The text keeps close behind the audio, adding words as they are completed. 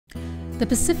the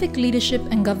Pacific Leadership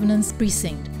and Governance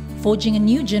Precinct, forging a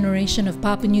new generation of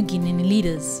Papua New Guinean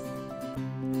leaders.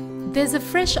 There's a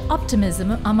fresh optimism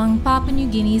among Papua New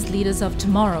Guinea's leaders of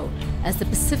tomorrow as the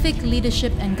Pacific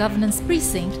Leadership and Governance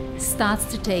Precinct starts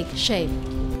to take shape.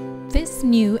 This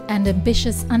new and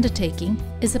ambitious undertaking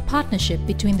is a partnership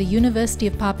between the University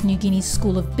of Papua New Guinea's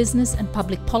School of Business and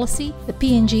Public Policy, the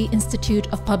PNG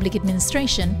Institute of Public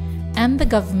Administration, and the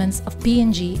governments of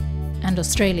PNG and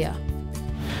Australia.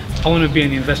 I want to be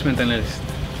an investment analyst.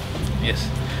 Yes,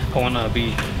 I want to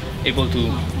be able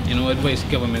to, advise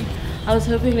government. I was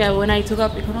hoping that when I took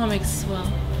up economics,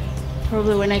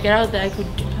 probably when I get out there, I could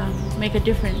make a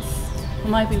difference for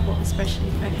my people,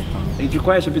 especially back at home. It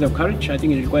requires a bit of courage. I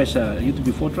think it requires you to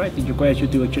be forthright. It requires you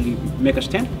to actually make a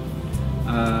stand.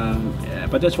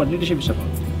 But that's what leadership is about.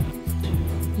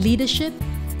 Leadership,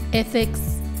 ethics,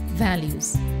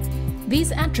 values.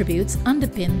 These attributes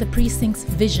underpin the precinct's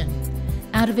vision.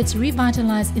 Out of its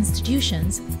revitalized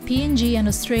institutions, PNG and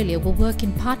Australia will work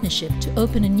in partnership to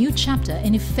open a new chapter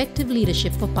in effective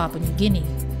leadership for Papua New Guinea.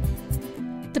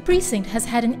 The precinct has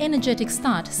had an energetic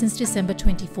start since December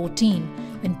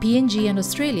 2014, when PNG and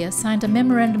Australia signed a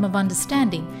Memorandum of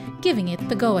Understanding, giving it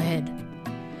the go-ahead.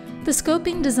 The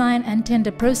scoping, design and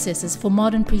tender processes for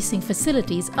modern precinct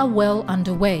facilities are well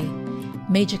underway.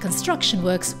 Major construction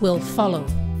works will follow.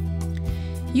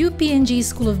 UPNG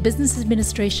School of Business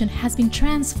Administration has been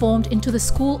transformed into the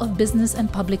School of Business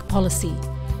and Public Policy.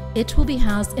 It will be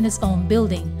housed in its own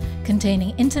building,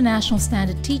 containing international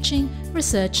standard teaching,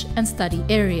 research and study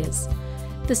areas.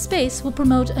 The space will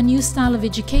promote a new style of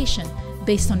education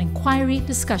based on inquiry,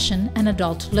 discussion and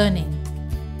adult learning.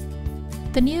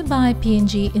 The nearby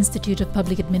PNG Institute of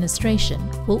Public Administration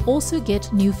will also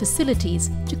get new facilities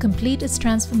to complete its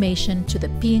transformation to the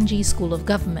PNG School of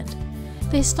Government.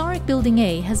 The historic Building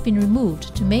A has been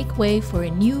removed to make way for a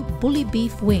new bully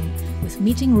beef wing with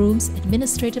meeting rooms,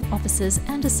 administrative offices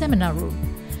and a seminar room.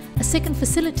 A second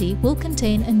facility will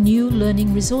contain a new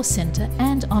learning resource centre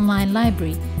and online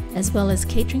library, as well as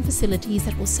catering facilities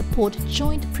that will support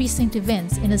joint precinct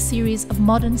events in a series of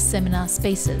modern seminar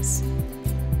spaces.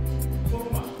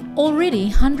 Already,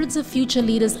 hundreds of future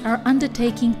leaders are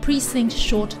undertaking precinct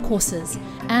short courses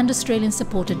and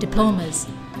Australian-supported diplomas.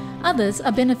 Others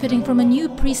are benefiting from a new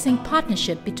precinct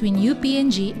partnership between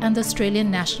UPNG and the Australian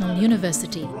National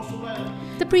University.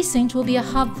 The precinct will be a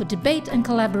hub for debate and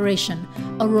collaboration,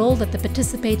 a role that the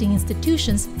participating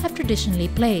institutions have traditionally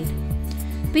played.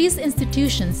 These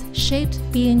institutions shaped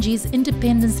PNG's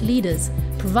independence leaders,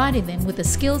 providing them with the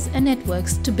skills and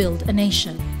networks to build a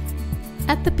nation.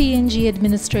 At the PNG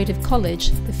Administrative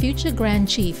College, the future Grand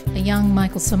Chief, a young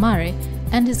Michael Somare,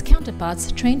 and his counterparts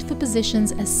trained for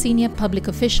positions as senior public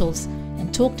officials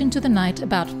and talked into the night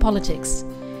about politics.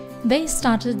 They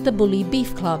started the Bully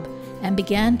Beef Club and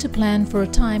began to plan for a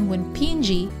time when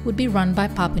PNG would be run by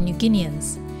Papua New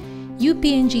Guineans.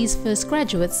 UPNG's first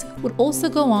graduates would also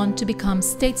go on to become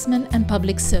statesmen and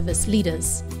public service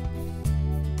leaders.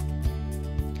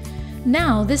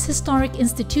 Now, these historic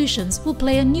institutions will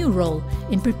play a new role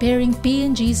in preparing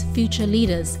PNG's future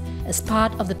leaders as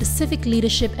part of the Pacific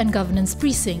Leadership and Governance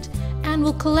Precinct and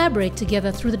will collaborate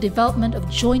together through the development of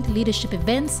joint leadership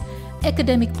events,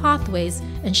 academic pathways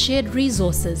and shared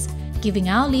resources, giving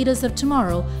our leaders of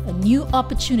tomorrow a new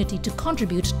opportunity to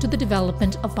contribute to the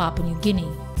development of Papua New Guinea.